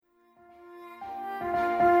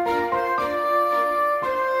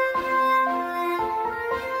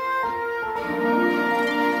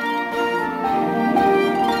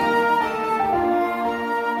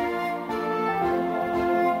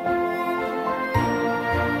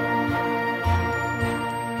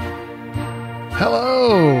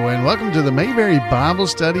Hello, and welcome to the Mayberry Bible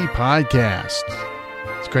Study Podcast.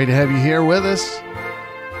 It's great to have you here with us.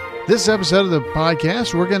 This episode of the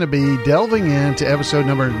podcast, we're going to be delving into episode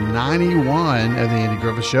number 91 of the Andy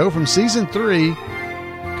Griffith Show from season 3,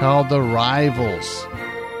 called The Rivals.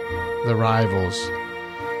 The Rivals.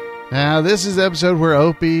 Now, this is the episode where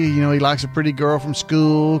Opie, he likes a pretty girl from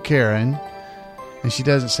school, Karen, and she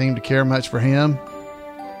doesn't seem to care much for him.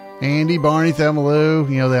 Andy, Barney, Thelma Lou,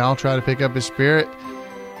 they all try to pick up his spirit.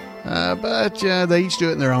 But they each do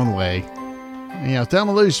it in their own way.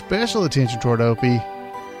 Thelma Lou's special attention toward Opie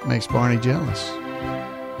makes Barney jealous.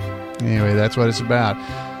 Anyway, that's what it's about.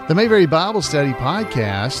 The Mayberry Bible Study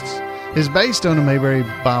Podcast is based on a Mayberry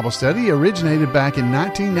Bible Study originated back in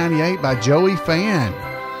 1998 by Joey Fan.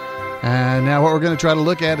 And now what we're going to try to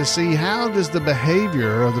look at is see how does the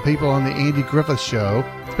behavior of the people on the Andy Griffith Show,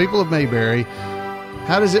 the people of Mayberry,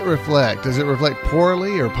 how does it reflect? Does it reflect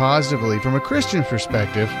poorly or positively from a Christian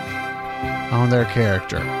perspective on their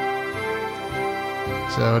character?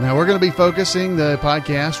 So now we're going to be the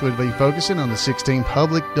podcast would be focusing on the 16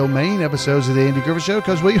 public domain episodes of the Andy Griffith Show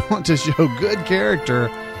because we want to show good character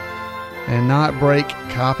and not break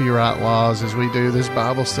copyright laws as we do this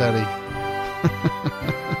Bible study.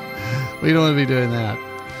 We don't want to be doing that.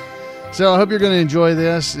 So I hope you're going to enjoy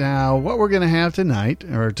this. Now, what we're going to have tonight,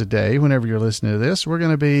 or today, whenever you're listening to this, we're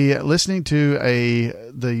going to be listening to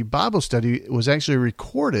the Bible study was actually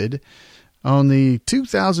recorded on the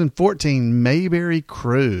 2014 Mayberry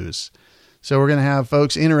Cruise. So we're going to have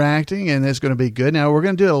folks interacting, and it's going to be good. Now, we're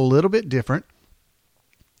going to do it a little bit different.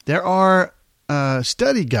 There are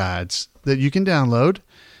study guides that you can download.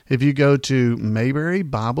 If you go to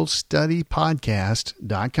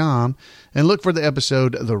MayberryBibleStudyPodcast.com and look for the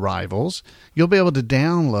episode, The Rivals, you'll be able to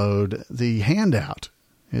download the handout.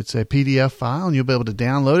 It's a PDF file, and you'll be able to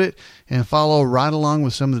download it and follow right along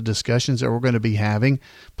with some of the discussions that we're going to be having.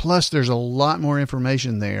 Plus, there's a lot more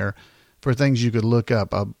information there for things you could look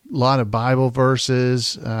up. A lot of Bible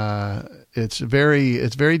verses. It's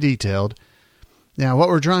very detailed. Now, what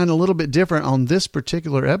we're trying a little bit different on this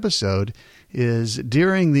particular episode is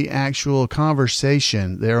during the actual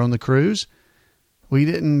conversation there on the cruise, we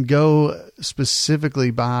didn't go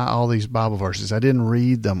specifically by all these Bible verses. I didn't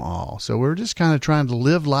read them all. So we're just kind of trying to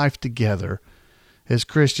live life together as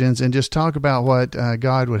Christians and just talk about what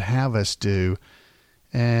God would have us do,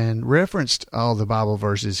 and referenced all the Bible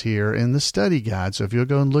verses here in the study guide. So if you'll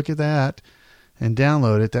go and look at that and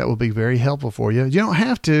download it, that will be very helpful for you. You don't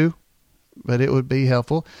have to, but it would be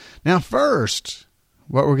helpful. Now, first,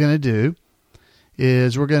 what we're going to do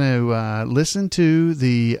is we're going to listen to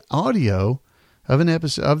the audio of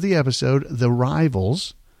the episode, The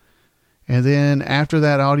Rivals. And then after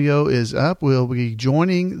that audio is up, we'll be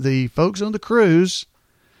joining the folks on the cruise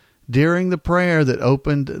during the prayer that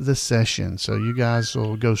opened the session. So you guys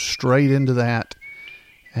will go straight into that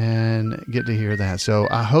and get to hear that. So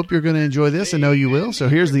I hope you're going to enjoy this. I know you will. So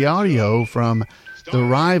here's the audio from The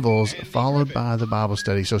Rivals, followed by the Bible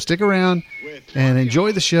study. So stick around and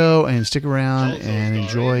enjoy the show, and stick around and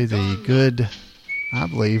enjoy the good, I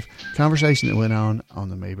believe, conversation that went on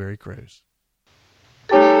the Mayberry Cruise.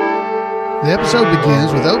 The episode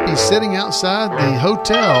begins with Opie sitting outside the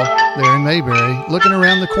hotel there in Mayberry, looking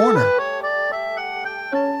around the corner.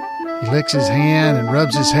 He licks his hand and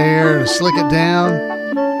rubs his hair to slick it down.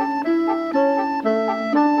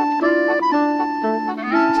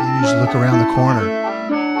 Continues to look around the corner.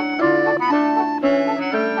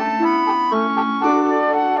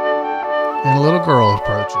 And a little girl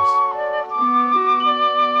approaches.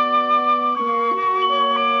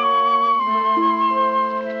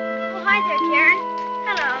 Oh, hi there, Karen.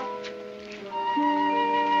 Hello.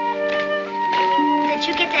 Did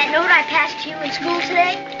you get that note I passed to you in school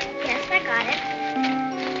today? Yes, I got it.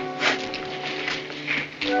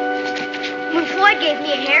 When Floyd gave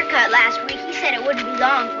me a haircut last week, he said it wouldn't be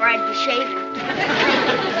long before I'd be shaving.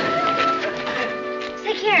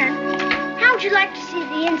 Say, Karen, how would you like to see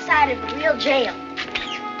the inside of a real jail?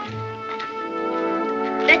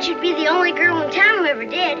 Bet you'd be the only girl in town who ever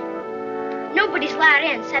did. Nobody's allowed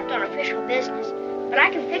in except on official business, but I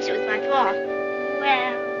can fix it with my paw.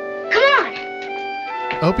 Well, come on!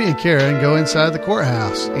 Opie and Karen go inside the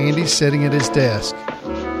courthouse. Andy's sitting at his desk.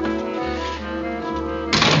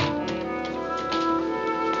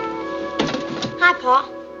 Hi, Pa.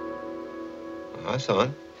 Hi,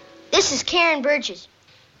 son. This is Karen Burgess.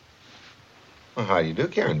 Well, how do you do,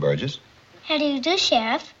 Karen Burgess? How do you do,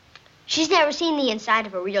 Sheriff? She's never seen the inside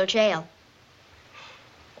of a real jail.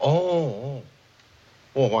 Oh.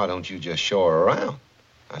 Well, why don't you just show her around?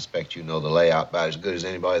 I expect you know the layout about as good as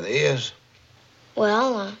anybody there is.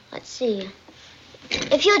 Well, let's see.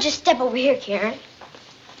 If you'll just step over here, Karen.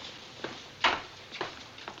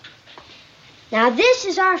 Now, this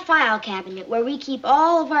is our file cabinet where we keep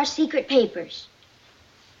all of our secret papers.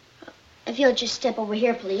 If you'll just step over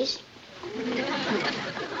here, please.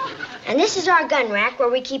 And this is our gun rack where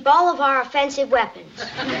we keep all of our offensive weapons.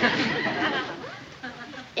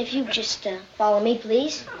 If you just follow me,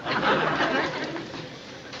 please.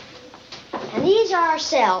 And these are our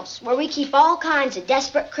cells where we keep all kinds of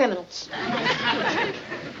desperate criminals.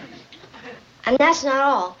 And that's not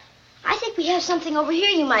all. I think we have something over here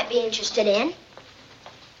you might be interested in.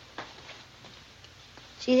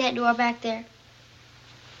 See that door back there?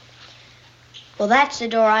 Well, that's the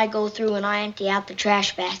door I go through when I empty out the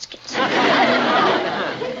trash baskets. Of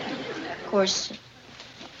course,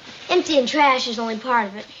 emptying trash is only part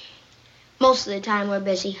of it. Most of the time, we're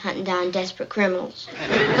busy hunting down desperate criminals.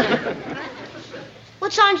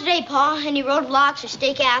 What's on today, Pa? Any roadblocks or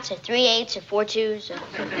stakeouts or 3/8 or 4/2s?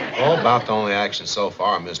 Oh, about the only action so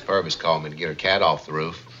far. Miss Purvis called me to get her cat off the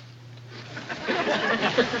roof.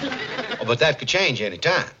 Oh, but that could change any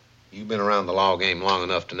time. You've been around the law game long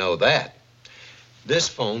enough to know that. This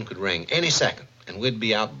phone could ring any second, and we'd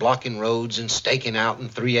be out blocking roads and staking out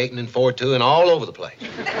and 3/8 and 4/2 and all over the place.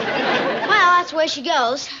 Well, that's where she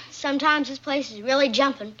goes. Sometimes this place is really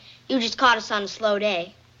jumping. You just caught us on a slow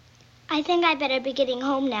day. I think I better be getting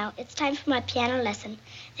home now. It's time for my piano lesson.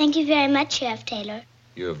 Thank you very much, Sheriff Taylor.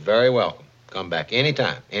 You're very welcome. Come back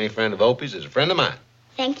anytime. Any friend of Opie's is a friend of mine.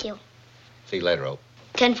 Thank you. See you later, Opie.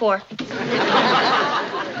 10-4.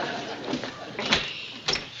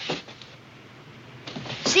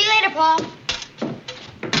 See you later, Paul.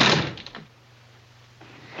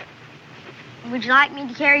 Would you like me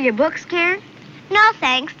to carry your books, Karen? No,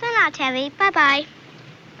 thanks. They're not heavy. Bye-bye.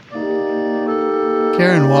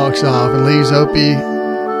 Karen walks off and leaves Opie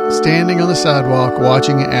standing on the sidewalk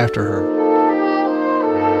watching after her.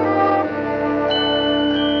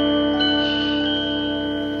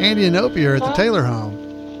 Andy and Opie are at the Taylor home.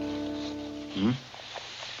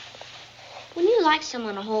 When you like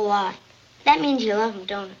someone a whole lot, that means you love them,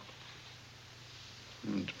 don't it?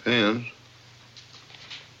 It depends.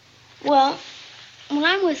 Well, when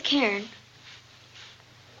I'm with Karen,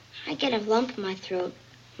 I get a lump in my throat,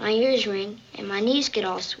 my ears ring, and my knees get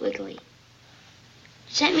all swiggly.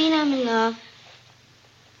 Does that mean I'm in love?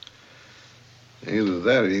 Either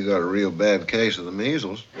that or you got a real bad case of the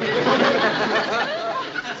measles.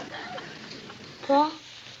 Paul?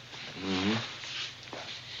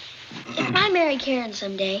 If I marry Karen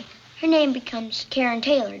someday, her name becomes Karen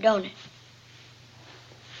Taylor, don't it?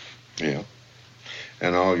 Yeah.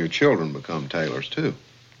 And all your children become Taylors, too.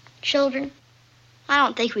 Children? I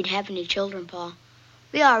don't think we'd have any children, Paul.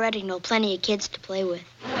 We already know plenty of kids to play with.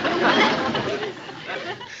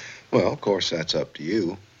 Well, of course, that's up to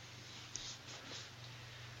you.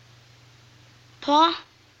 Paul?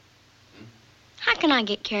 How can I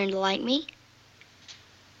get Karen to like me?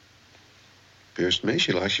 Appears to me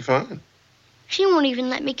she likes you fine. She won't even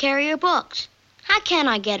let me carry her books. How can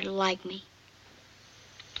I get her to like me?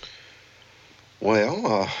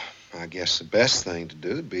 Well, I guess the best thing to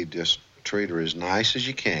do would be just treat her as nice as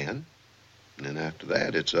you can. And then after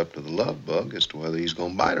that, it's up to the love bug as to whether he's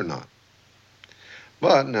going to bite or not.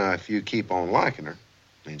 But now, if you keep on liking her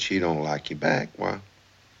and she don't like you back, why,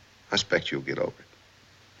 I expect you'll get over it.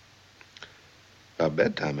 About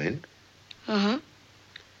bedtime, ain't it? Uh-huh.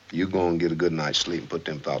 You go and get a good night's sleep and put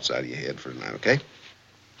them thoughts out of your head for tonight, okay?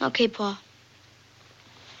 Okay, Paul.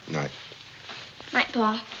 Night. Night,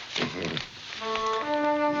 Paul.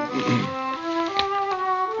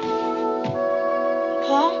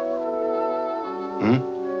 Paul?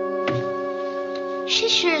 She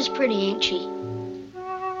sure is pretty, ain't she?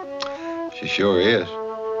 She sure is.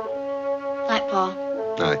 Night, Paul.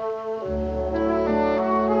 Night.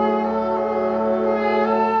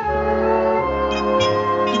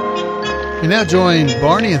 You now join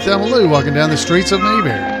Barney and Thelma Lou walking down the streets of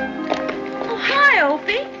Mayberry. Oh, hi,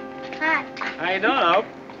 Opie. Hi. How you doing, Op?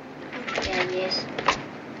 There he is.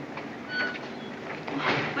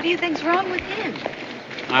 What do you think's wrong with him?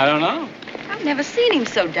 I don't know. I've never seen him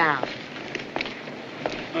so down.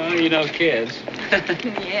 Well, you know kids.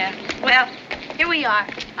 Yeah. Well, here we are.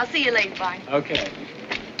 I'll see you later, Barney. Okay.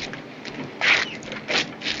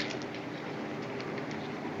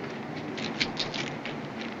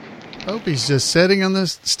 Opie's just sitting on the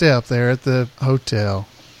step there at the hotel.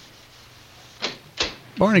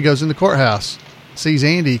 Barney goes in the courthouse, sees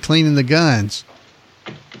Andy cleaning the guns.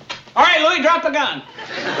 All right, Louie, drop the gun.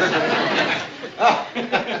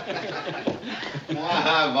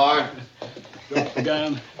 Hi, Bart. Drop the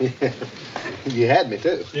gun. You had me,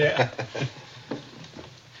 too. Yeah.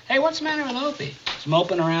 Hey, what's the matter with Opie? He's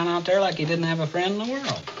moping around out there like he didn't have a friend in the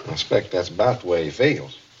world. I expect that's about the way he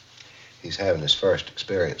feels. He's having his first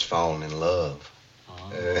experience falling in love.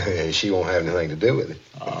 Oh. She won't have anything to do with it.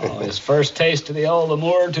 Oh, his first taste of the old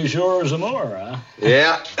amour toujours amour, huh?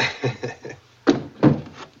 Yeah.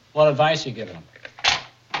 What advice you giving him?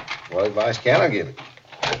 What advice can I give him?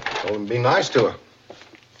 Told him to be nice to her.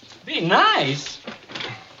 Be nice?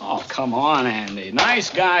 Oh, come on, Andy. Nice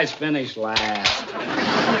guys finish last.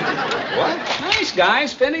 What? Nice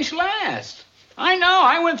guys finish last. I know.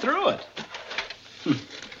 I went through it.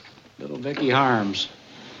 Little Vicky Harms.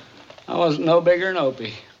 I wasn't no bigger than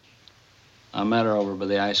Opie. I met her over by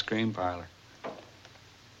the ice cream parlor.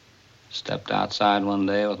 Stepped outside one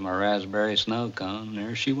day with my raspberry snow cone, and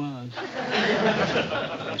there she was.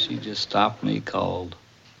 She just stopped me cold.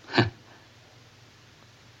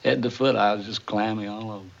 Head to foot, I was just clammy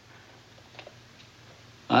all over.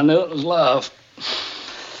 I knew it was love.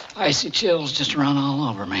 Icy chills just run all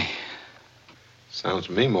over me. Sounds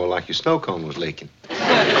to me more like your snow cone was leaking.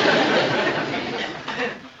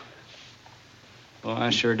 Well, I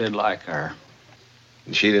sure did like her.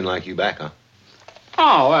 And she didn't like you back, huh?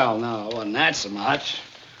 Oh, well, no, it wasn't that so much.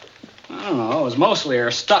 I don't know, it was mostly her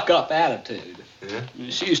stuck-up attitude. Yeah?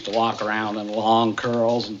 She used to walk around in long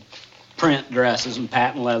curls and print dresses and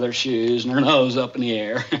patent leather shoes and her nose up in the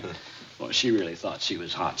air. Well, she really thought she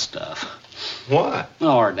was hot stuff. Why?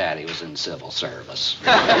 Oh, her daddy was in civil service.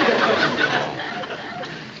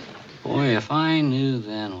 Boy, if I knew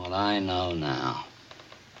then what I know now.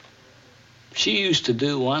 She used to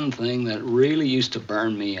do one thing that really used to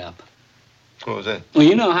burn me up. What was that? Well,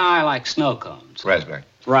 you know how I like snow cones. Raspberry.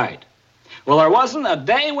 Right. Well, there wasn't a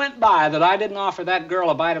day went by that I didn't offer that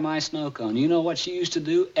girl a bite of my snow cone. You know what she used to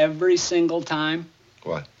do every single time?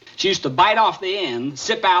 What? She used to bite off the end,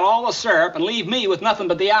 sip out all the syrup, and leave me with nothing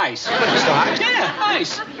but the ice. Just the ice? Yeah,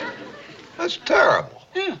 ice. That's terrible.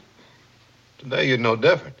 Yeah. Today you're no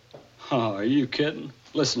different. Oh, are you kidding?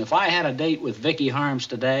 Listen, if I had a date with Vicky Harms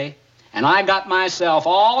today, and I got myself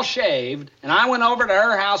all shaved, and I went over to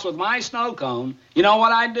her house with my snow cone, you know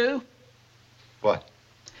what I'd do? What?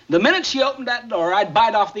 The minute she opened that door, I'd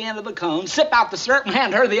bite off the end of the cone, sip out the syrup, and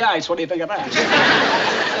hand her the ice. What do you think of that?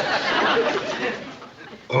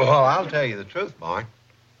 Well, I'll tell you the truth, Barn.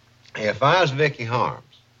 If I was Vicky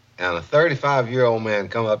Harms, and a 35-year-old man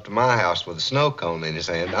come up to my house with a snow cone in his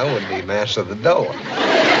hand, I wouldn't even answer the door.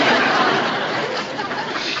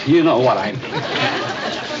 You know what I mean.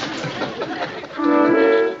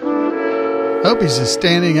 Opie's is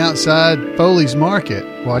standing outside Foley's Market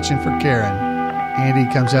watching for Karen. Andy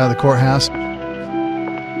comes out of the courthouse.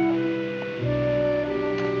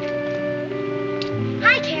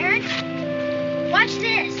 Hi, Karen. Watch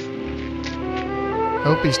this.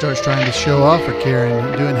 Opie starts trying to show off for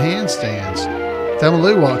Karen doing handstands. Thelma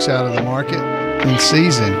Lou walks out of the market and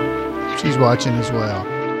sees him. She's watching as well.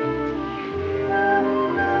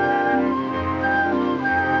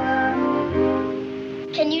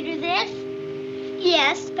 Can you do this?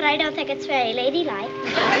 Yes, but I don't think it's very ladylike.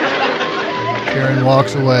 Karen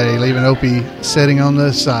walks away, leaving Opie sitting on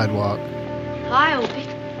the sidewalk. Hi, Opie.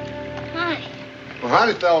 Hi. Well,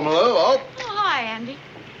 howdy, Thelma Lou. Oh. Oh, hi, Andy.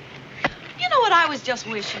 You know what I was just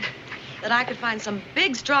wishing? That I could find some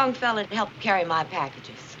big, strong fella to help carry my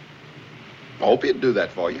packages. Opie'd do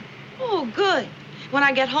that for you. Oh, good. When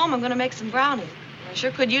I get home, I'm going to make some brownies. I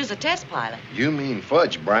sure could use a test pilot. You mean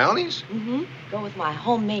fudge brownies? Mm-hmm. Go with my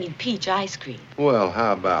homemade peach ice cream. Well,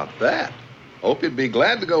 how about that? Opie'd be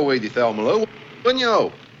glad to go with you, Thelma Lou. Wouldn't you,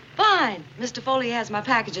 Ope? Fine. Mr. Foley has my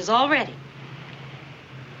packages all ready.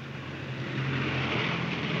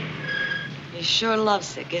 He's sure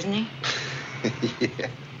lovesick, isn't he? Yeah.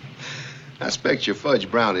 I expect your fudge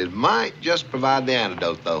brownies might just provide the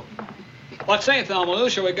antidote, though. What say, Thelma Lou?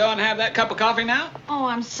 Shall we go and have that cup of coffee now? Oh,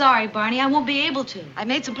 I'm sorry, Barney. I won't be able to. I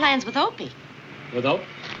made some plans with Opie. With Ope?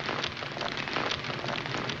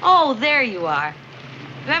 Oh, there you are.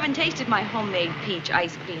 You haven't tasted my homemade peach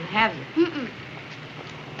ice cream, have you? Mm-mm.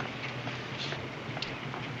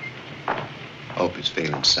 Opie's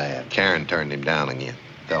feeling sad. Karen turned him down again.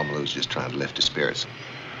 Thelma Lou's just trying to lift his spirits.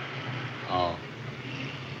 Oh.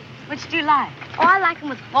 Which do you like? Oh, I like them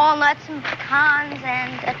with walnuts and pecans,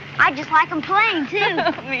 and I just like them plain, too.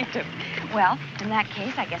 Me too. Well, in that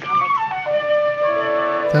case, I guess I'll make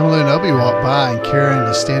some. Thelma Lou and Opie walk by, and Karen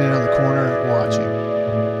is standing on the corner watching.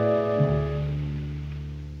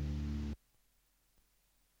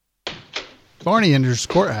 Barney enters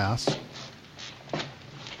the courthouse.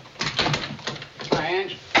 Hi,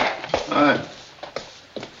 Ange. All right.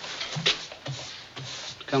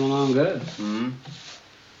 Coming along good. Mm-hmm.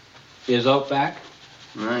 Is Ope back?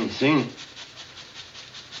 I ain't seen it.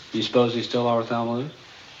 You suppose he's still over at Thelma Lou's?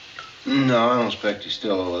 No, I don't expect he's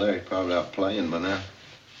still over there. He's probably out playing by now.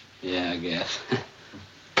 Yeah, I guess.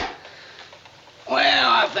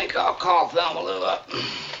 Well, I think I'll call Thelma Lou up.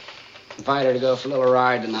 Invite her to go for a little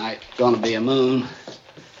ride tonight. It's gonna be a moon.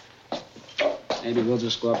 Maybe we'll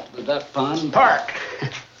just go up to the duck pond and park.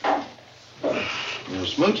 A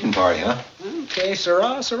smooching party, huh? Okay,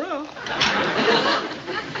 sirrah, sirrah.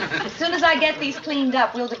 As soon as I get these cleaned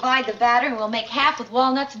up, we'll divide the batter and we'll make half with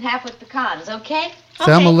walnuts and half with pecans, okay?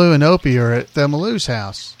 Thelma Lou and Opie are at Thelma Lou's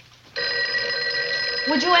house.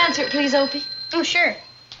 Would you answer it, please, Opie? Oh, sure.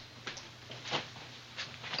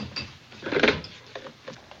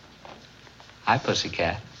 Hi,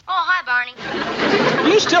 pussycat. Oh, hi, Barney.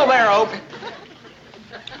 You still there, Opie?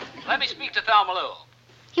 Let me speak to Thelma Lou.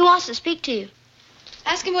 He wants to speak to you.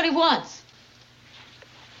 Ask him what he wants.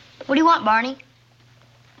 What do you want, Barney?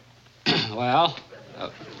 Well,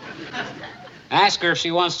 ask her if she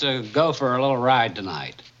wants to go for a little ride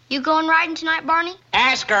tonight. You going riding tonight, Barney?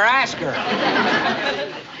 Ask her, ask her.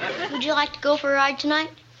 Would you like to go for a ride tonight?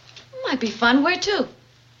 Might be fun. Where to?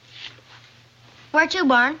 Where to,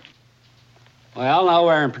 Barn? Well,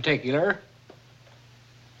 nowhere in particular.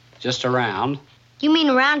 Just around. You mean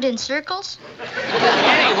around in circles?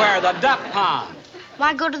 Anywhere, the duck pond.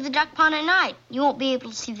 Why go to the duck pond at night? You won't be able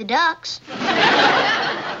to see the ducks.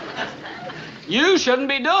 You shouldn't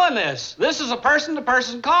be doing this. This is a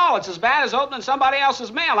person-to-person call. It's as bad as opening somebody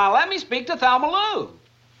else's mail. Now, let me speak to Thelma Lou.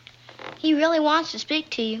 He really wants to speak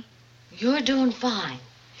to you. You're doing fine.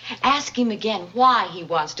 Ask him again why he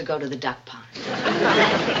wants to go to the duck pond.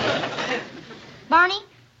 Barney,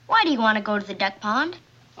 why do you want to go to the duck pond?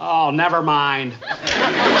 Oh, never mind.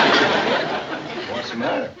 What's the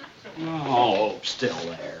matter? Oh, still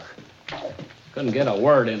there. Couldn't get a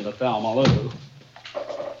word into Thelma Lou.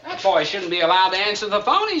 That boy shouldn't be allowed to answer the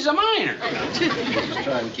phone. He's a minor. Just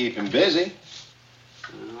trying to keep him busy.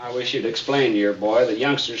 I wish you'd explain to your boy that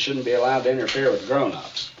youngsters shouldn't be allowed to interfere with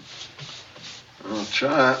grown-ups. I'll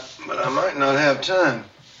try, but I might not have time.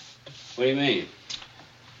 What do you mean?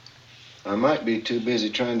 I might be too busy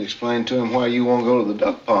trying to explain to him why you won't go to the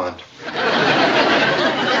duck pond.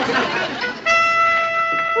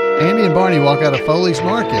 Andy and Barney walk out of Foley's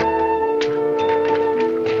Market.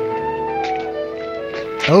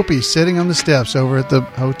 Opie's sitting on the steps over at the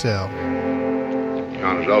hotel.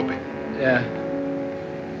 Connor's Opie. Yeah.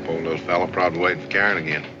 Old those fella probably waiting for Karen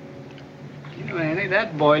again. You know, Andy,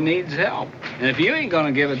 that boy needs help. And if you ain't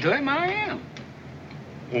gonna give it to him, I am.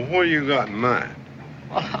 Well, what do you got in mind?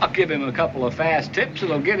 Well, I'll give him a couple of fast tips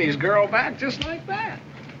that'll get his girl back just like that.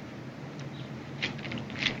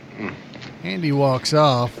 Andy walks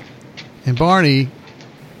off, and Barney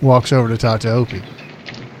walks over to talk to Opie.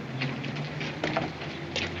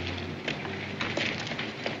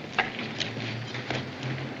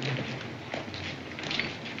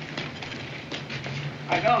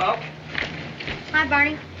 I don't know. Hi,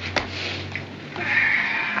 Barney.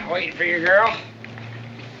 Waiting for your girl.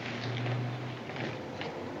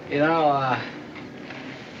 You know,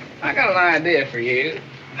 I got an idea for you.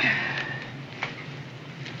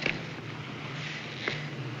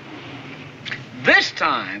 This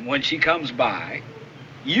time, when she comes by,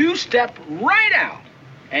 you step right out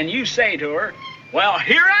and you say to her, well,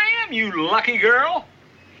 here I am, you lucky girl.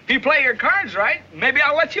 If you play your cards right, maybe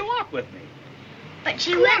I'll let you walk with me. But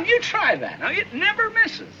she Come on, went. you try that. Now, it never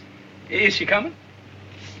misses. Is she coming?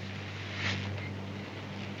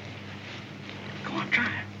 Go on, try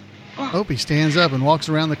it. Go on. Opie stands up and walks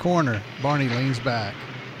around the corner. Barney leans back.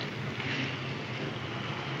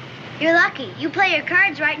 You're lucky. You play your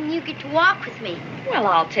cards right and you get to walk with me. Well,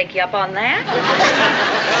 I'll take you up on that.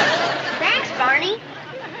 Thanks, Barney.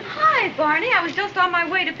 Hi, Barney. I was just on my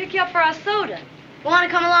way to pick you up for our soda. You want to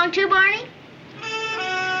come along too, Barney?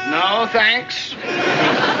 No, thanks.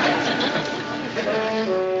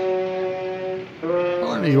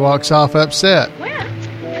 Barney walks off upset. Well,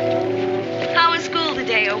 how was school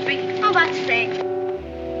today, Opie? I'm about to say.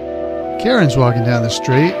 Karen's walking down the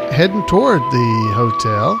street, heading toward the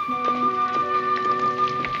hotel.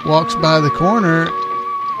 Walks by the corner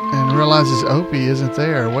and realizes Opie isn't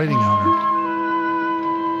there waiting on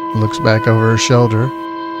her. Looks back over her shoulder.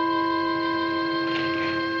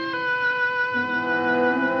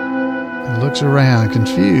 And looks around,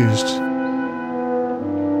 confused.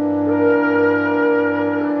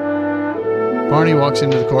 Barney walks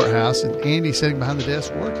into the courthouse and Andy's sitting behind the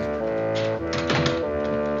desk working.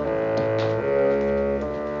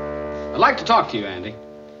 I'd like to talk to you, Andy.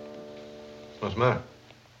 What's the matter?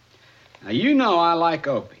 Now, you know I like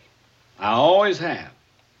Opie. I always have.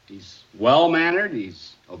 He's well-mannered,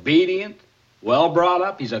 he's obedient, Well brought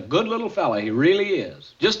up. He's a good little fella. He really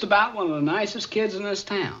is. Just about one of the nicest kids in this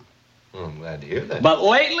town. Well, I'm glad to hear that. But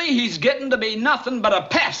lately, he's getting to be nothing but a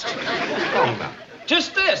pest. Oh, no.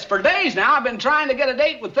 Just this. For days now, I've been trying to get a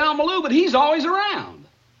date with Thelma Lou, but he's always around.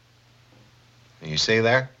 You see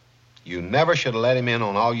there? You never should have let him in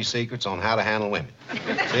on all your secrets on how to handle women.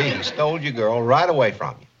 See, he stole your girl right away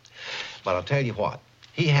from you. But I'll tell you what.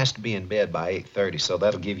 He has to be in bed by 8:30, so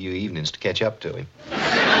that'll give you evenings to catch up to him.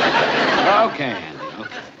 Okay, Andy,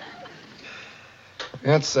 okay. I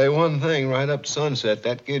have to say one thing right up to sunset.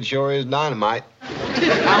 That kid sure is dynamite.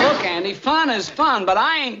 Now, look, Andy, fun is fun, but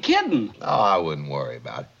I ain't kidding. Oh, I wouldn't worry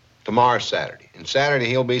about it. Tomorrow's Saturday. And Saturday,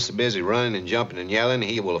 he'll be so busy running and jumping and yelling,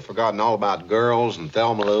 he will have forgotten all about girls and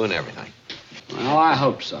Thelma Lou and everything. Well, I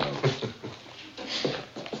hope so.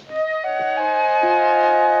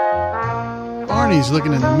 Barney's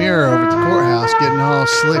looking in the mirror over at the courthouse, getting all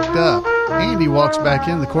slicked up. Andy walks back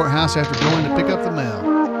into the courthouse after going to pick up the mail.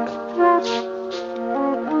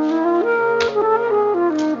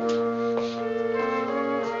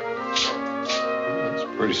 That's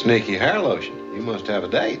pretty sneaky hair lotion. You must have a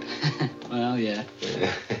date. Well, yeah.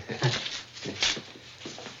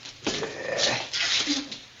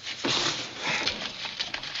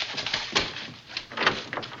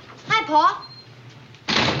 Hi, Pa.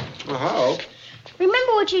 Well, hello.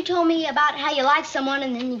 Remember what you told me about how you like someone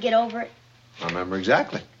and then you get over it? I remember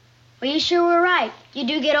exactly. Well, you sure were right. You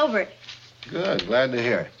do get over it. Good. Glad to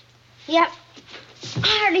hear it. Yep. I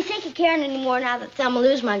hardly think of Karen anymore now that Thelma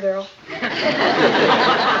Lou's my girl.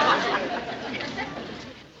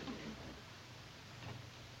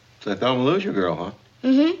 So Thelma Lou's your girl, huh?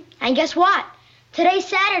 Mm-hmm. And guess what? Today's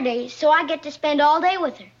Saturday, so I get to spend all day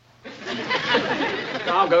with her.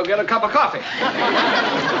 I'll go get a cup of coffee.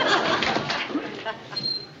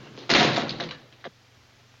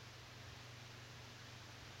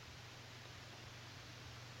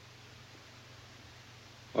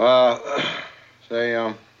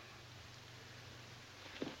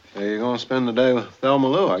 Say you're gonna spend the day with Thelma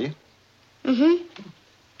Lou, are you? Mm-hmm.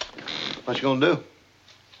 What you gonna do?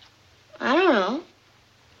 I don't know.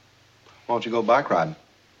 Why don't you go bike riding?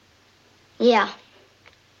 Yeah.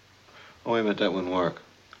 Oh, wait a minute, that wouldn't work.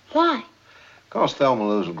 Why? 'Cause Thelma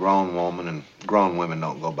Lou's a grown woman, and grown women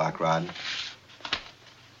don't go bike riding.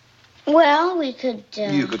 Well, we could,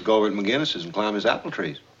 You could go over at McGinnis's and climb his apple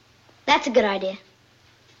trees. That's a good idea.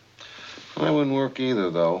 Well, that wouldn't work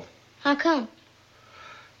either, though. How come?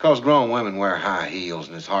 'Cause grown women wear high heels,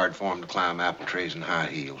 and it's hard for them to climb apple trees in high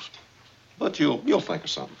heels. But you'll think of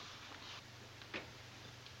something.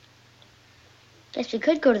 Guess we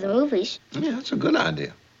could go to the movies. Yeah, that's a good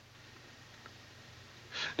idea.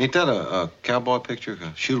 Ain't that a cowboy picture,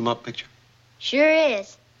 a shoot-'em-up picture? Sure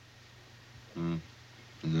is. No.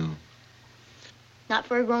 Not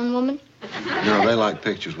for a grown woman? No, they like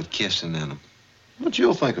pictures with kissing in them. But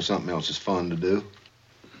you'll think of something else that's fun to do.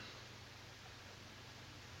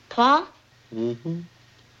 Pa? Mm-hmm.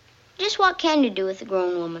 Just what can you do with a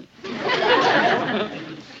grown woman?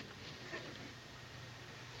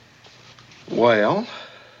 Well,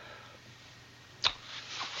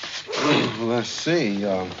 let's see.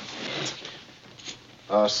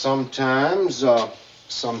 Sometimes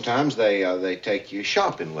they take you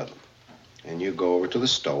shopping with them, and you go over to the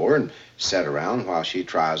store and sit around while she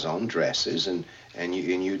tries on dresses, and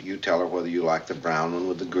you tell her whether you like the brown one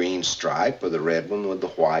with the green stripe or the red one with the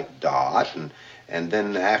white dot, and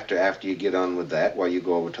then after you get on with that, well, you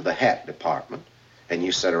go over to the hat department, and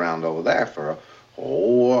you sit around over there for a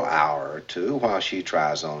whole hour or two while she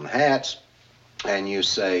tries on hats, and you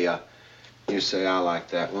say I like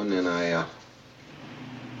that one, and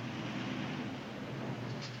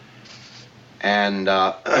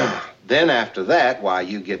then after that, why,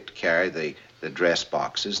 you get to carry the dress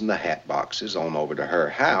boxes and the hat boxes on over to her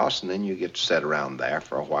house, and then you get to sit around there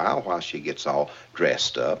for a while she gets all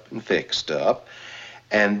dressed up and fixed up,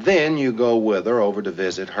 and then you go with her over to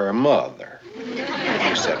visit her mother.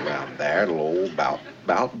 You sit around there till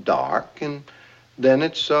about dark, and then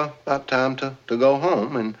it's about time to go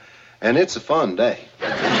home, and it's a fun day.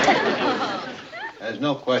 There's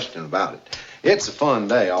no question about it. It's a fun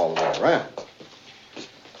day all the way around.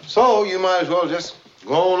 So you might as well just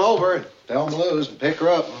go on over and Thelma Lou's and pick her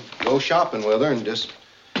up and go shopping with her and just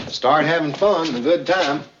start having fun and a good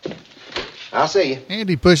time. I'll see you.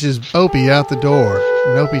 Andy pushes Opie out the door,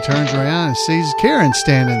 and Opie turns around and sees Karen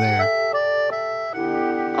standing there.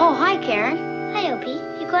 Oh, hi, Karen. Hi, Opie.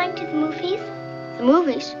 You going to the movies? The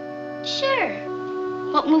movies? Sure.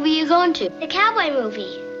 What movie are you going to? The cowboy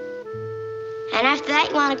movie. And after that,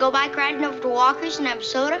 you want to go bike riding over to Walker's and have a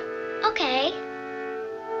soda? Okay.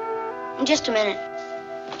 In just a minute.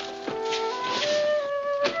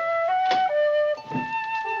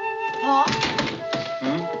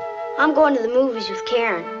 I'm going to the movies with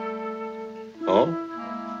Karen. Oh?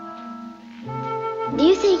 Do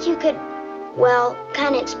you think you could, well,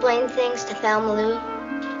 kind of explain things to Thelma Lou?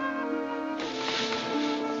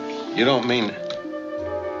 You don't mean...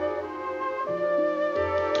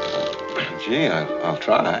 Gee, I'll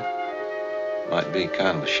try. Might be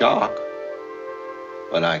kind of a shock.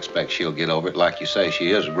 But I expect she'll get over it. Like you say, she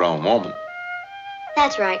is a grown woman.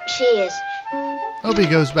 That's right, she is. Opie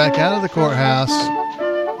goes back out of the courthouse,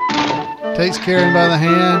 takes Karen by the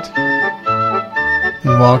hand,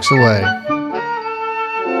 and walks away.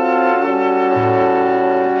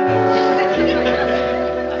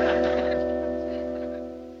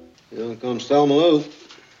 Here comes Thelma Lou.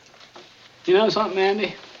 You know something,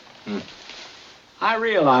 Andy? I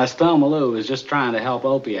realized Thelma Lou was just trying to help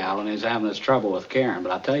Opie out when he was having this trouble with Karen,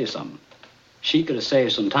 but I'll tell you something. She could have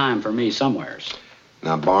saved some time for me somewheres.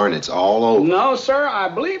 Now, Barn, it's all over. No, sir, I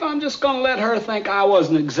believe I'm just going to let her think I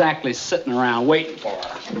wasn't exactly sitting around waiting for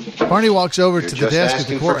her. Barney walks over to the just desk at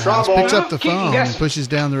the asking for courthouse, trouble. picks up the Keep phone, guessing. and pushes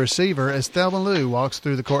down the receiver as Thelma Lou walks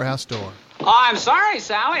through the courthouse door. Oh, I'm sorry,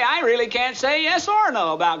 Sally. I really can't say yes or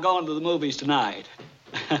no about going to the movies tonight.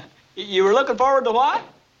 You were looking forward to what?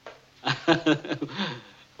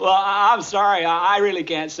 Well, I'm sorry. I really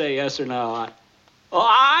can't say yes or no.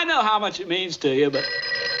 I know how much it means to you, but...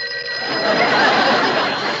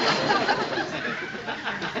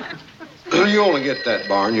 You only get that,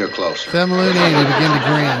 Barn. You're closer. Thelma Lou and Andy begin to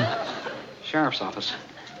grin. Sheriff's office.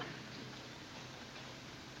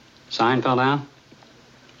 Sign fell down?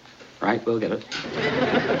 Right, we'll get it.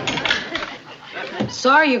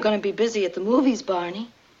 Sorry you're going to be busy at the movies, Barney.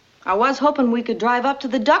 I was hoping we could drive up to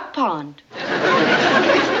the duck pond.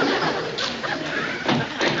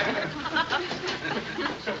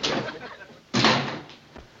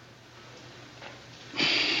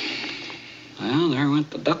 Well, there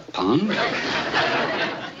went the duck pond.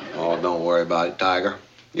 Oh, don't worry about it, Tiger.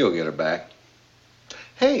 You'll get her back.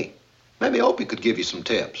 Hey, maybe Opie could give you some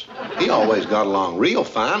tips. He always got along real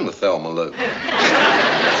fine with Thelma Lou.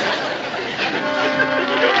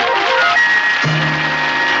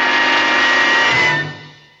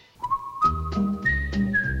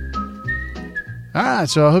 All right,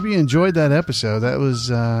 so I hope you enjoyed that episode. That was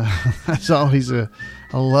that's always I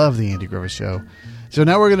love the Andy Griffith Show. So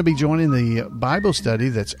now we're going to be joining the Bible study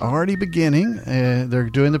that's already beginning. They're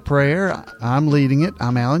doing the prayer. I'm leading it.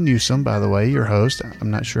 I'm Alan Newsom, by the way, your host. I'm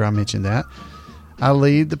not sure I mentioned that. I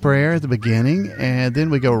lead the prayer at the beginning, and then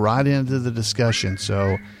we go right into the discussion.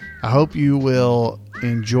 So I hope you will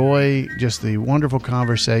enjoy just the wonderful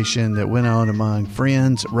conversation that went on among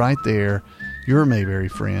friends right there, your Mayberry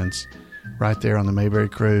friends, right there on the Mayberry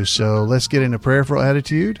Cruise. So let's get into prayerful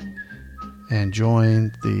attitude and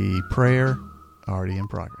join the prayer already in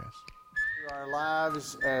progress. Our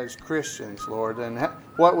lives as Christians, Lord, and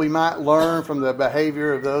what we might learn from the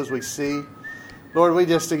behavior of those we see. Lord, we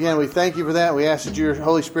thank you for that. We ask that your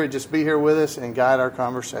Holy Spirit just be here with us and guide our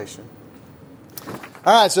conversation.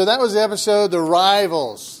 All right, so that was the episode, The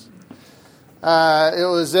Rivals. It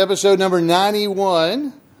was episode number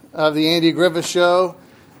 91 of the Andy Griffith Show,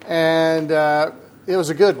 and it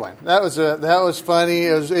was a good one. That was funny.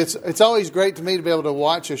 It's always great to me to be able to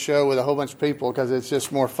watch a show with a whole bunch of people because it's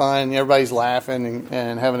just more fun. Everybody's laughing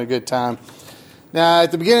and having a good time. Now,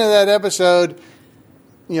 at the beginning of that episode,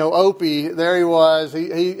 Opie, there he was.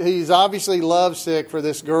 He's obviously lovesick for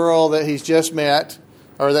this girl that he's just met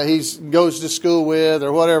or that he goes to school with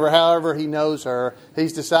or whatever, however he knows her.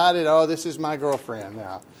 He's decided, this is my girlfriend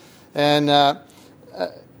now. And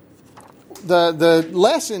the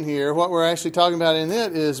lesson here, what we're actually talking about in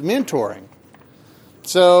it, is mentoring.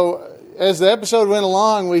 So as the episode went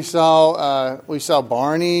along, we saw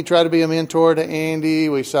Barney try to be a mentor to Andy.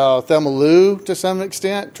 We saw Thelma Lou, to some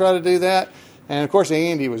extent, try to do that. And, of course,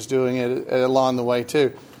 Andy was doing it along the way,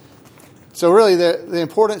 too. So, really, the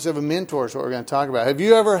importance of a mentor is what we're going to talk about. Have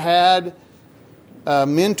you ever had a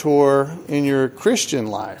mentor in your Christian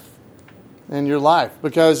life,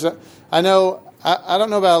 Because I know, I don't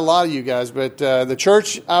know about a lot of you guys, but the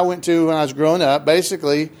church I went to when I was growing up,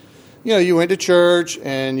 basically, you went to church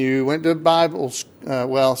and you went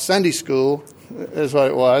to Sunday school is what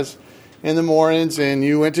it was, in the mornings, and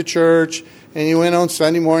you went to church, and you went on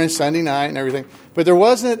Sunday morning, Sunday night, and everything. But there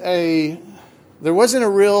wasn't a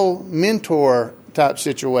real mentor type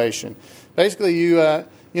situation. Basically, you at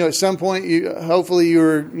some point, hopefully you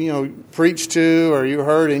were preached to or you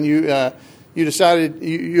heard, and you decided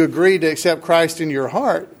you agreed to accept Christ into your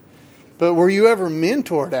heart. But were you ever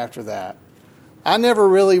mentored after that? I never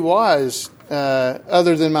really was,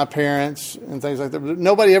 other than my parents and things like that. But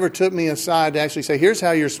nobody ever took me aside to actually say, here's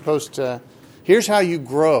how you're supposed to. Here's how you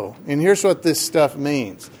grow, and here's what this stuff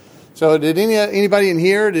means. So did anybody in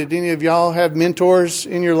here, did any of y'all have mentors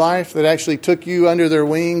in your life that actually took you under their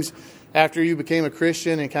wings after you became a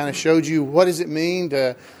Christian and kind of showed you what does it mean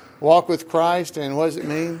to walk with Christ and what does it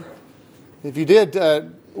mean? If you did,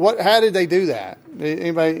 how did they do that?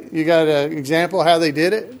 Anybody, you got an example how they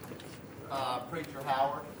did it? Preacher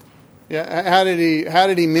Howard. Yeah, how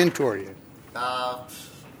did he mentor you?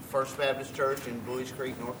 First Baptist Church in Bowie's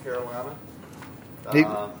Creek, North Carolina.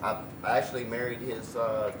 I actually married his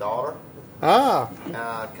daughter. Ah.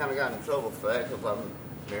 I kind of got in trouble for that because I'm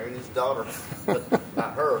marrying his daughter, but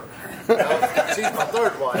not her. She's my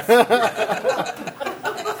third wife.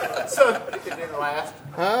 So it didn't last.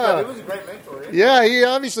 But it was a great mentor. Yeah, he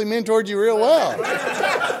obviously mentored you real well.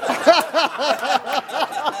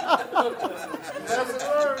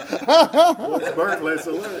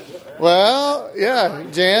 Lesson learned. Well, yeah,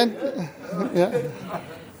 Jan. Yeah.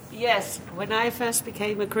 Yes, when I first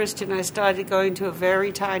became a Christian, I started going to a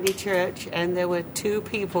very tiny church, and there were two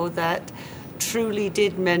people that truly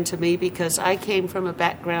did mentor me because I came from a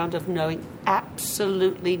background of knowing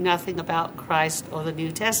absolutely nothing about Christ or the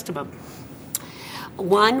New Testament.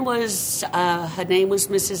 One was, her name was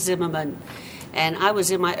Mrs. Zimmerman, and I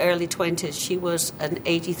was in my early 20s. She was an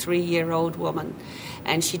 83-year-old woman,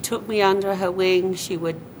 and she took me under her wing. She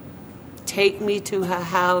would take me to her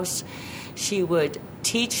house. She would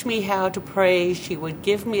teach me how to pray. She would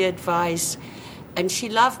give me advice. And she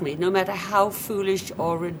loved me, no matter how foolish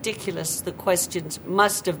or ridiculous the questions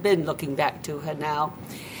must have been, looking back to her now.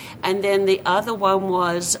 And then the other one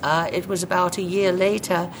was, it was about a year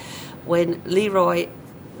later when Leroy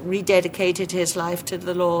rededicated his life to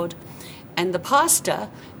the Lord. And the pastor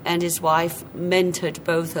and his wife mentored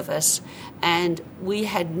both of us. And we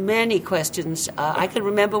had many questions. I can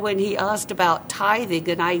remember when he asked about tithing,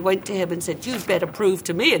 and I went to him and said, "You'd better prove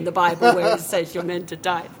to me in the Bible where it says you're meant to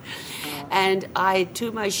tithe." And I,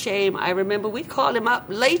 to my shame, I remember we'd call him up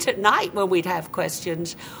late at night when we'd have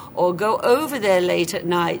questions or go over there late at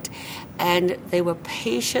night. And they were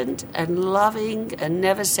patient and loving and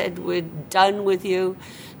never said, "We're done with you."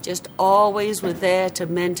 Just always were there to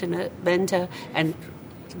mentor and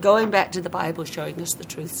going back to the Bible, showing us the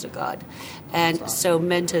truths of God. And so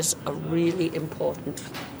mentors are really important.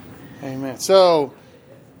 Amen. So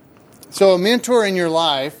a mentor in your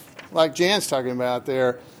life, like Jan's talking about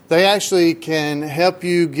there, they actually can help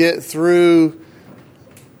you get through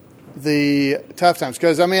the tough times.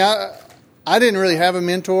 Because, I mean, I didn't really have a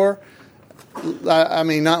mentor. I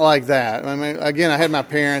mean, not like that. I mean, again, I had my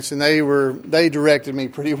parents, and they directed me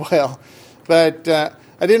pretty well. But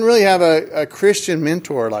I didn't really have a Christian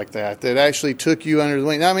mentor like that actually took you under the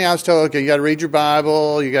wing. I mean, I was told, okay, you got to read your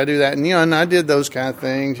Bible, you got to do that. And, and I did those kind of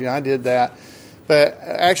things. I did that. But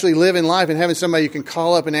actually living life and having somebody you can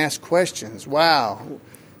call up and ask questions, wow.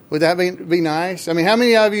 Would that be nice? I mean, how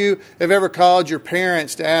many of you have ever called your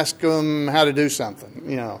parents to ask them how to do something?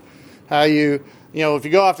 How if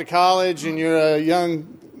you go off to college and you're a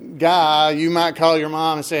young guy, you might call your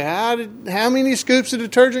mom and say, how many scoops of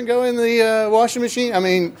detergent go in the washing machine? I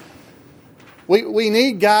mean, we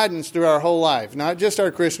need guidance through our whole life, not just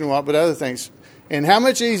our Christian walk, but other things. And how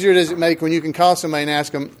much easier does it make when you can call somebody and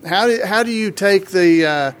ask them, how do you take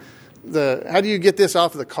how do you get this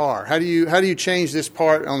off of the car? How do you change this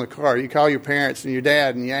part on the car? You call your parents and your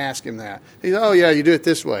dad and you ask him that. He says, "Oh yeah, you do it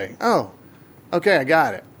this way." "Oh, okay, I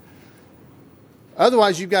got it."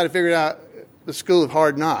 Otherwise, you've got to figure it out the school of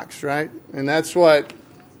hard knocks, right? And that's what,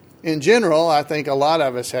 in general, I think a lot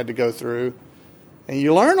of us had to go through. And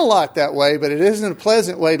you learn a lot that way, but it isn't a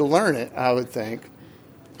pleasant way to learn it, I would think.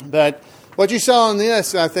 But what you saw in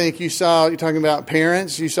this, I think you're talking about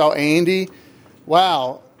parents. You saw Andy.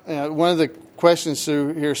 Wow. One of the questions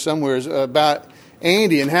through here somewhere is about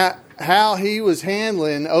Andy and how he was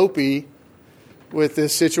handling Opie with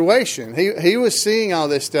this situation. He was seeing all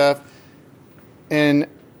this stuff, and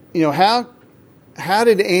how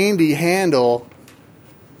did Andy handle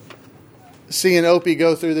seeing Opie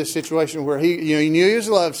go through this situation where he knew he was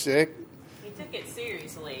lovesick? He took it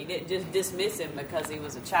seriously. He didn't just dismiss him because he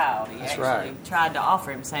was a child. He That's actually right. tried to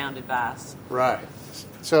offer him sound advice. Right.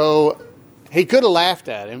 So he could have laughed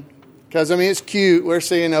at him because, I mean, it's cute. We're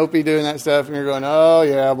seeing Opie doing that stuff, and you're going, "Oh,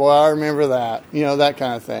 yeah, boy, I remember that." That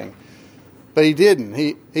kind of thing. But he didn't.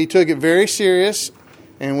 He took it very serious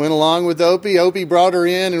and went along with Opie. Opie brought her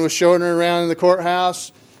in and was showing her around in the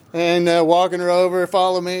courthouse and walking her over,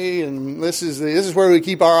 "Follow me." And this is where we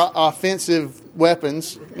keep our offensive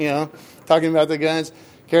weapons, talking about the guns.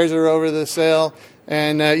 Carries her over to the cell.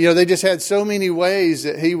 And, they just had so many ways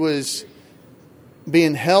that he was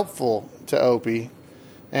being helpful to Opie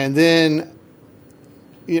and then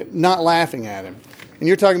not laughing at him. And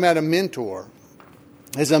you're talking about a mentor.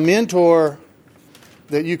 is a mentor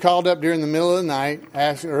that you called up during the middle of the night,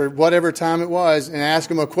 or whatever time it was, and asked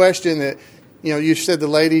them a question that, you said the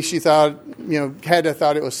lady, she thought, had to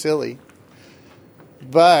thought it was silly.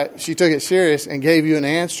 But she took it serious and gave you an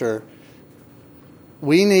answer.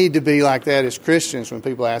 We need to be like that as Christians when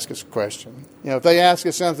people ask us a question. If they ask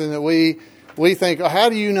us something that we think, oh, how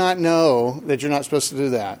do you not know that you're not supposed to do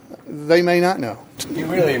that? They may not know. He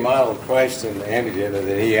really modeled Christ, and Andy did,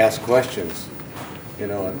 that he asked questions.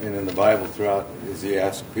 And in the Bible throughout, as he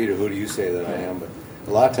asked Peter, who do you say that I am? But a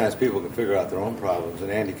lot of times people can figure out their own problems, and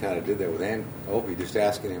Andy kind of did that with Opie, just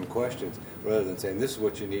asking him questions rather than saying, this is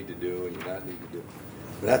what you need to do and you not need to do.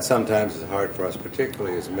 But that sometimes is hard for us,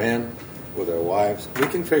 particularly as men with our wives. We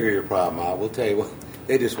can figure your problem out. We'll tell you,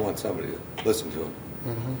 they just want somebody to listen to them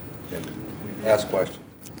and ask questions.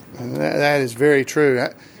 And that is very true.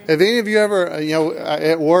 Have any of you ever,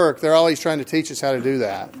 at work, they're always trying to teach us how to do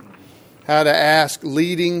that, how to ask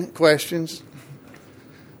leading questions.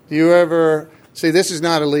 Do you ever, see, this is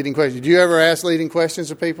not a leading question. Do you ever ask leading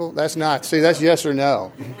questions of people? That's not. See, that's yes or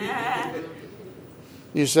no.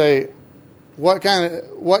 You say, what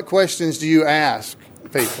questions do you ask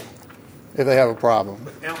people if they have a problem?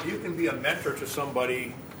 Now, you can be a mentor to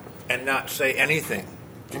somebody and not say anything,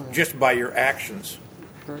 just by your actions.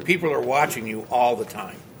 People are watching you all the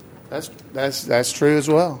time. That's true as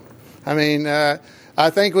well. I mean, I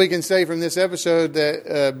think we can say from this episode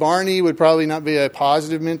that Barney would probably not be a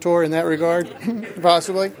positive mentor in that regard,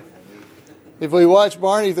 possibly. If we watch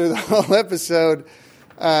Barney through the whole episode,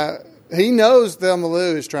 he knows Thelma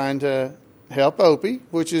Lou is trying to help Opie,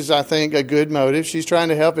 which is, I think, a good motive. She's trying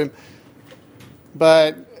to help him.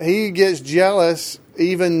 But he gets jealous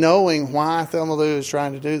even knowing why Thelma Lou is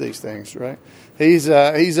trying to do these things, right? He's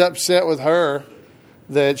upset with her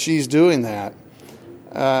that she's doing that.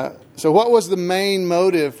 So what was the main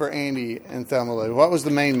motive for Andy and Thelma Lou? What was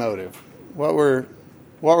the main motive? What were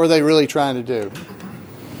they really trying to do?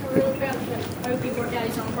 They were really trying to let Opie work out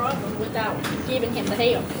his own problem without giving him the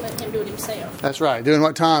help, letting him do it himself. That's right, doing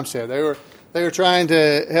what Tom said. They were trying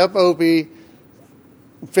to help Opie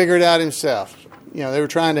figure it out himself. They were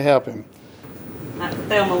trying to help him.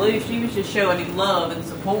 Thelma Lou, she was just showing him love and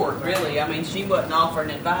support, really. I mean, she wasn't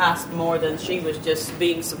offering advice more than she was just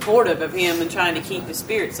being supportive of him and trying to keep his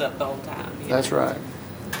spirits up the whole time. That's right.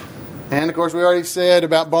 And, of course, we already said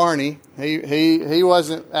about Barney. He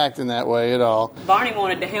wasn't acting that way at all. Barney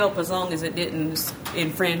wanted to help as long as it didn't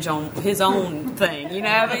infringe on his own thing. I mean,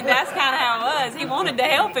 that's kind of how it was. He wanted to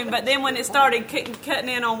help him, but then when it started cutting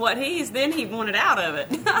in on what then he wanted out of it.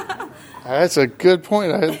 That's a good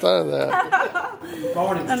point. I hadn't thought of that.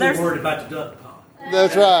 Barney was too worried about the duck pond.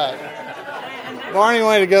 That's right. Barney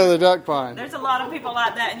wanted to go to the duck pond. There's a lot of people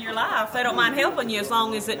like that in your life. They don't mind helping you as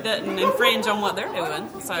long as it doesn't infringe on what they're doing.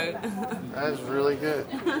 So that's really good.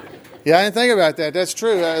 Yeah, I didn't think about that. That's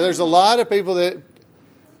true. There's a lot of people that,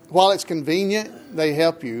 while it's convenient, they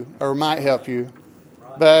help you or might help you.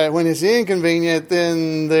 But when it's inconvenient,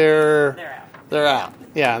 then they're out.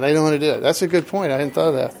 Yeah, they don't want to do it. That's a good point. I hadn't thought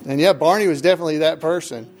of that. And yeah, Barney was definitely that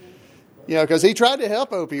person. Because he tried to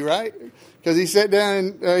help Opie, right? Because he sat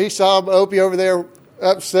down and he saw Opie over there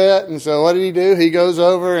upset, and so what did he do? He goes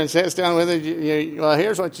over and sits down with her. Well,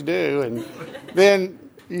 here's what you do, and then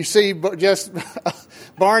you see just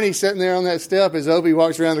Barney sitting there on that step as Opie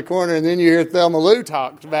walks around the corner, and then you hear Thelma Lou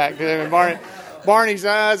talk back to him, and Barney's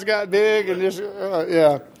eyes got big, and just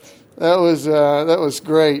that was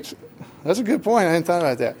great. That's a good point. I hadn't thought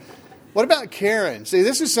about that. What about Karen? See,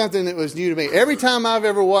 this is something that was new to me. Every time I've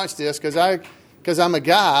ever watched this, because I'm a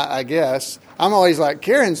guy, I guess, I'm always like,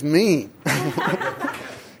 Karen's mean.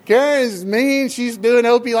 Karen's mean. She's doing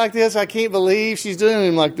Opie like this. I can't believe she's doing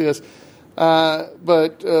him like this.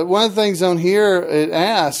 But one of the things on here, it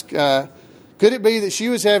asks, could it be that she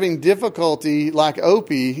was having difficulty like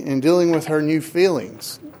Opie in dealing with her new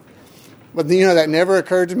feelings? But, that never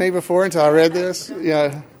occurred to me before until I read this.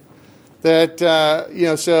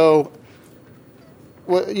 So...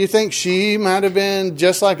 Well, you think she might have been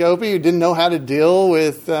just like Opie, who didn't know how to deal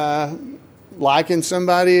with liking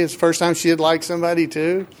somebody? It's the first time she had liked somebody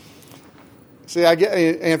too. See,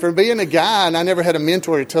 and from being a guy, and I never had a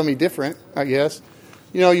mentor to tell me different, I guess.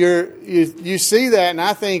 You see that, and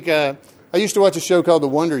I think I used to watch a show called The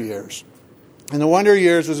Wonder Years, and The Wonder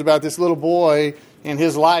Years was about this little boy and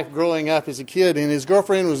his life growing up as a kid, and his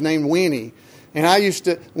girlfriend was named Winnie,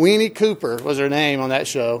 and Winnie Cooper was her name on that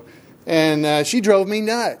show. And she drove me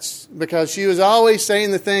nuts because she was always saying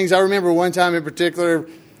the things. I remember one time in particular,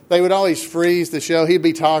 they would always freeze the show. He'd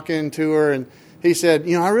be talking to her, and he said,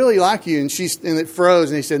 I really like you. And it froze,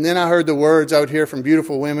 and he said, and then I heard the words I would hear from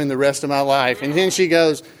beautiful women the rest of my life. And then she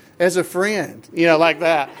goes, as a friend, like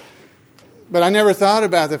that. But I never thought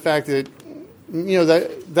about the fact that,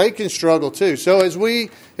 they can struggle too. So as we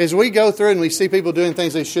go through and we see people doing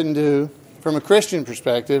things they shouldn't do from a Christian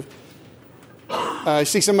perspective, let's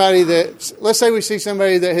say we see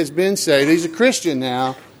somebody that has been saved. He's a Christian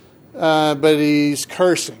now, but he's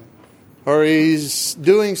cursing or he's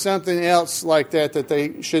doing something else like that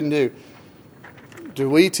they shouldn't do. Do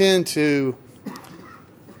we tend to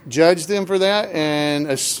judge them for that and,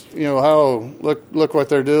 look what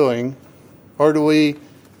they're doing? Or do we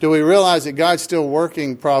realize that God's still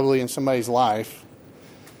working probably in somebody's life?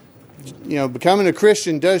 Becoming a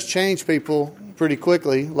Christian does change people pretty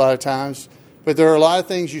quickly a lot of times, but there are a lot of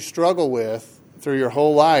things you struggle with through your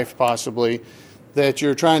whole life possibly that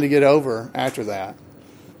you're trying to get over after that.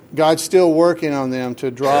 God's still working on them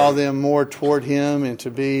to draw them more toward Him and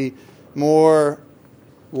to be more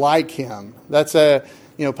like Him. That's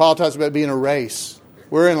Paul talks about being a race.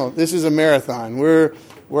 This is a marathon. We're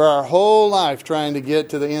our whole life trying to get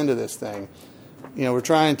to the end of this thing. We're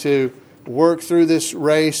trying to work through this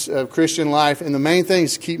race of Christian life, and the main thing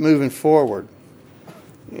is to keep moving forward.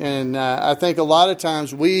 And I think a lot of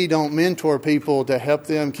times we don't mentor people to help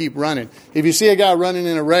them keep running. If you see a guy running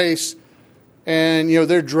in a race and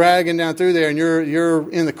they're dragging down through there and you're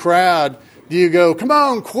in the crowd, do you go, "Come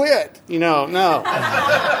on, quit"? No.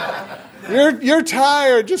 You're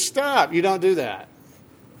tired, just stop. You don't do that.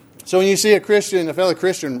 So when you see a fellow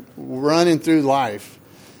Christian running through life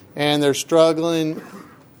and they're struggling,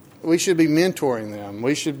 we should be mentoring them.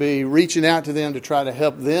 We should be reaching out to them to try to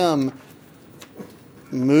help them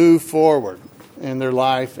move forward in their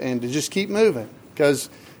life and to just keep moving. Because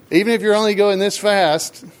even if you're only going this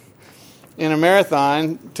fast in a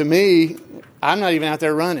marathon, to me, I'm not even out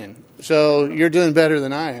there running. So you're doing better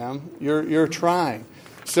than I am. You're trying.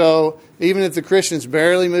 So even if the Christian's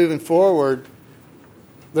barely moving forward,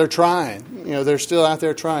 they're trying. They're still out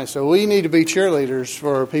there trying. So we need to be cheerleaders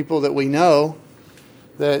for people that we know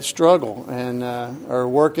that struggle and are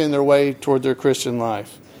working their way toward their Christian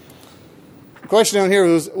life. The question on here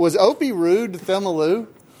was Opie rude to Thelma Lou?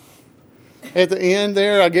 At the end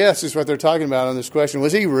there, I guess is what they're talking about on this question.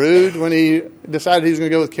 Was he rude when he decided he was going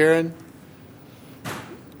to go with Karen?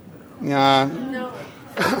 Nah. No.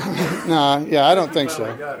 Nah, yeah, I don't think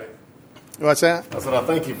so. Got it. What's that? I said, I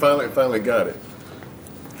think he finally got it.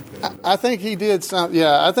 I think he did something.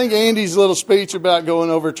 Yeah, I think Andy's little speech about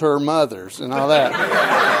going over to her mother's and all that.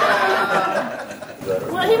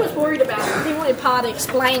 Well, he was worried about it. He wanted Pa to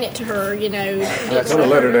explain it to her,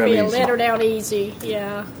 let her down easy.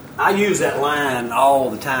 Yeah. I use that line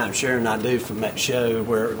all the time, Sharon and I do, from that show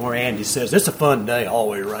where Andy says, "It's a fun day all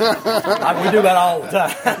the way around." We do that all the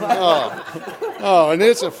time. And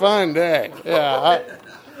it's a fun day. Yeah,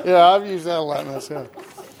 I've used that a lot myself.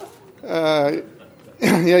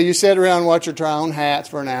 You sit around and watch her try on hats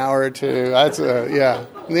for an hour or two. That's And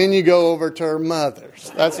then you go over to her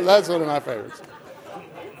mother's. That's one of my favorites.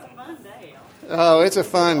 Oh, it's a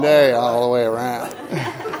fun day all the way around.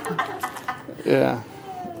 Yeah,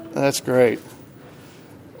 that's great.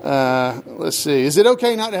 Let's see. Is it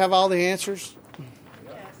okay not to have all the answers?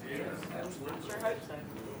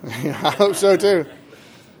 I hope so too.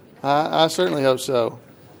 I certainly hope so.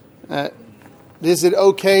 Is it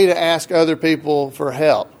okay to ask other people for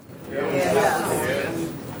help? Yes.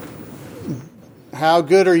 How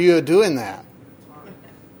good are you at doing that?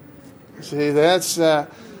 See, that's...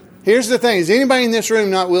 here's the thing. Is anybody in this room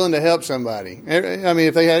not willing to help somebody? I mean,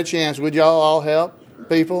 if they had a chance, would y'all all help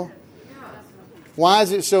people? Why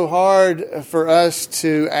is it so hard for us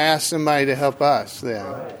to ask somebody to help us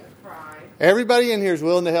then? Everybody in here is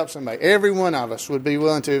willing to help somebody. Every one of us would be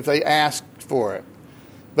willing to if they asked for it.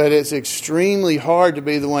 But it's extremely hard to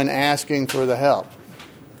be the one asking for the help.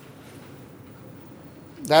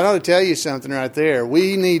 That ought to tell you something right there.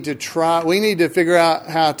 We need to figure out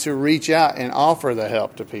how to reach out and offer the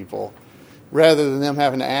help to people rather than them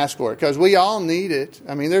having to ask for it. Because we all need it.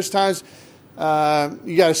 I mean, there's times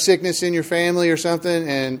you got a sickness in your family or something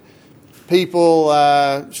and people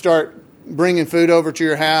start bringing food over to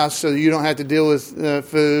your house so you don't have to deal with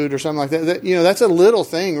food or something like that. That's a little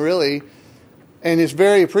thing, really. And it's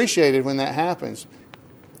very appreciated when that happens.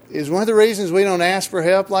 Is one of the reasons we don't ask for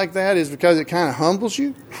help like that is because it kind of humbles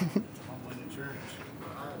you?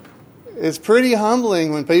 It's pretty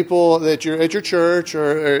humbling when people that you're at your church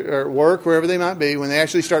or work, wherever they might be, when they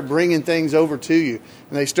actually start bringing things over to you.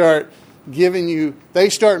 And they start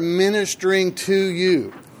ministering to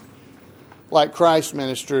you like Christ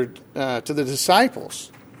ministered to the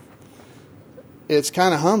disciples. It's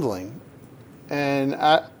kind of humbling. And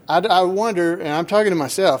I wonder, and I'm talking to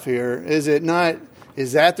myself here, is it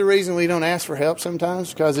Is that the reason we don't ask for help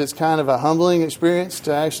sometimes? Because it's kind of a humbling experience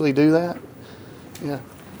to actually do that? Yeah.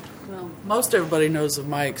 Well, most everybody knows of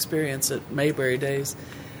my experience at Mayberry Days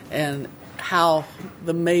and how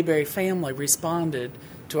the Mayberry family responded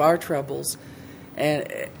to our troubles. And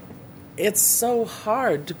it's so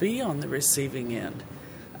hard to be on the receiving end.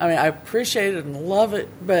 I mean, I appreciate it and love it,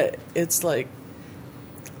 but it's like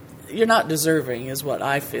you're not deserving is what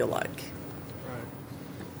I feel like.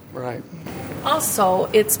 Right. Also,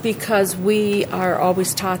 it's because we are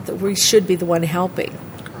always taught that we should be the one helping.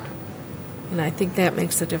 And I think that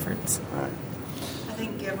makes a difference. Right. I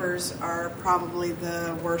think givers are probably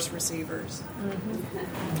the worst receivers.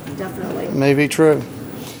 Mm-hmm. Definitely. May be true.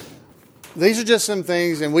 These are just some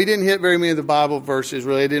things, and we didn't hit very many of the Bible verses,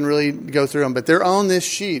 really. I didn't really go through them, but they're on this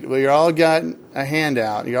sheet. We all got a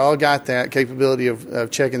handout. You all got that capability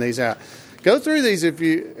of checking these out. Go through these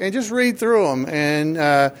and just read through them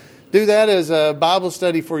and do that as a Bible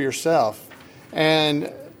study for yourself. And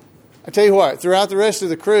I tell you what, throughout the rest of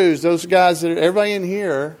the cruise, those guys everybody in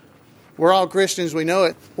here, we're all Christians, we know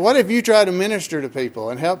it. What if you try to minister to people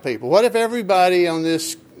and help people? What if everybody on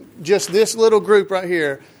this little group right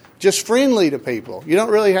here, just friendly to people? You don't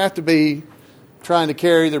really have to be trying to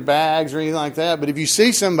carry their bags or anything like that, but if you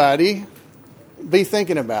see somebody, be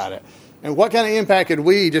thinking about it. And what kind of impact could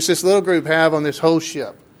we, just this little group, have on this whole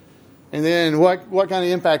ship? And then what kind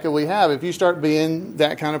of impact could we have if you start being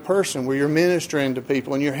that kind of person where you're ministering to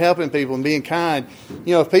people and you're helping people and being kind?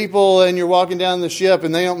 You know, if people and you're walking down the ship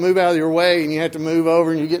and they don't move out of your way and you have to move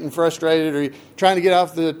over and you're getting frustrated, or you're trying to get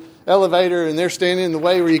off the elevator and they're standing in the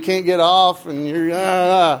way where you can't get off and you're,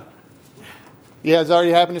 Yeah, it's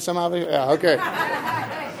already happened to somebody? Yeah, okay.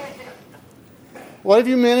 What if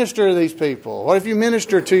you minister to these people? What if you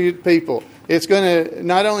minister to people? It's going to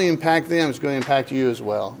not only impact them, it's going to impact you as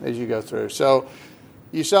well as you go through. So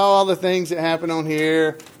you saw all the things that happened on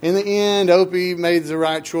here. In the end, Opie made the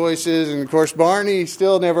right choices. And, of course, Barney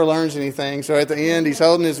still never learns anything. So at the end, he's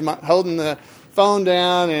holding the phone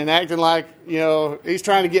down and acting like, he's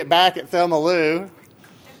trying to get back at Thelma Lou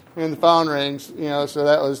when the phone rings. So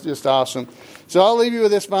that was just awesome. So I'll leave you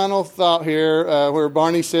with this final thought here where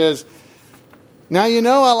Barney says, "Now,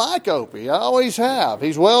 I like Opie. I always have.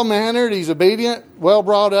 He's well-mannered. He's obedient, well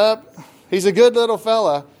brought up. He's a good little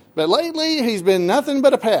fella. But lately, he's been nothing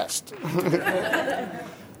but a pest."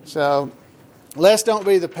 So let's don't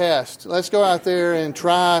be the pest. Let's go out there and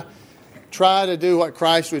try to do what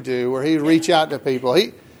Christ would do, where he'd reach out to people.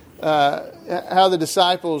 How the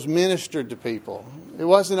disciples ministered to people. It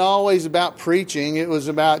wasn't always about preaching. It was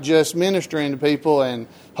about just ministering to people and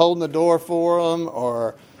holding the door for them,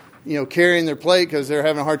 or carrying their plate because they're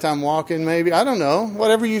having a hard time walking, maybe. I don't know.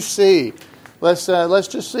 Whatever you see. Let's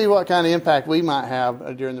just see what kind of impact we might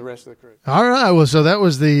have during the rest of the cruise. All right. Well, so that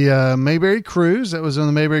was the Mayberry cruise. That was on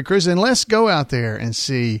the Mayberry cruise. And let's go out there and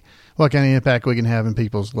see what kind of impact we can have in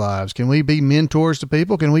people's lives. Can we be mentors to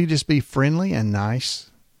people? Can we just be friendly and nice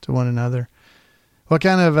to one another? What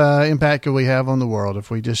kind of impact could we have on the world if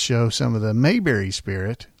we just show some of the Mayberry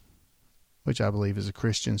spirit, which I believe is a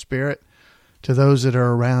Christian spirit, to those that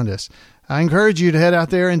are around us? I encourage you to head out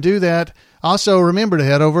there and do that. Also, remember to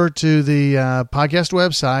head over to the podcast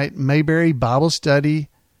website, Mayberry Bible Study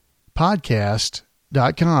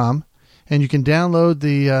Podcast.com, and you can download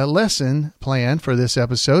the lesson plan for this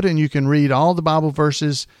episode, and you can read all the Bible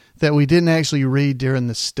verses that we didn't actually read during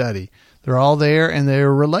the study. They're all there, and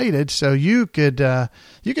they're related, so you could do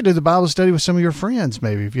the Bible study with some of your friends,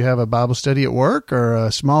 maybe. If you have a Bible study at work or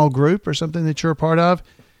a small group or something that you're a part of,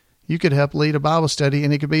 you could help lead a Bible study,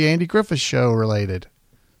 and it could be Andy Griffith's show related.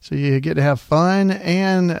 So you get to have fun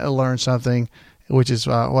and learn something, which is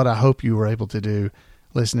what I hope you were able to do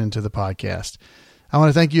listening to the podcast. I want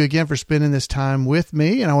to thank you again for spending this time with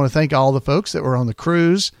me, and I want to thank all the folks that were on the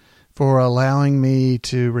cruise for allowing me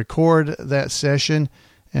to record that session,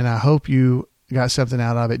 and I hope you got something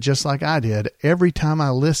out of it just like I did. Every time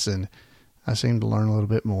I listen, I seem to learn a little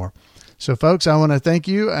bit more. So, folks, I want to thank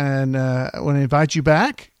you, and I want to invite you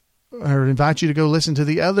back, or invite you to go listen to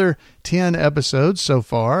the other 10 episodes so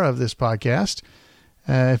far of this podcast,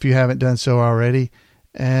 if you haven't done so already.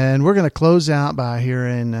 And we're going to close out by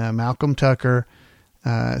hearing Malcolm Tucker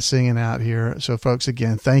singing out here. So, folks,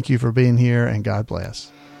 again, thank you for being here, and God bless.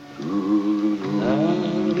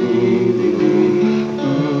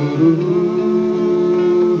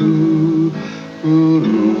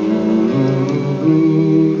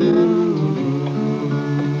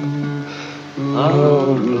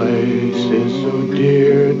 Our place is so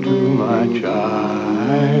dear to my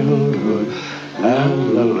childhood as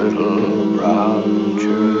the little brown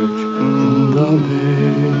church in the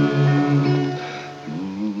bay.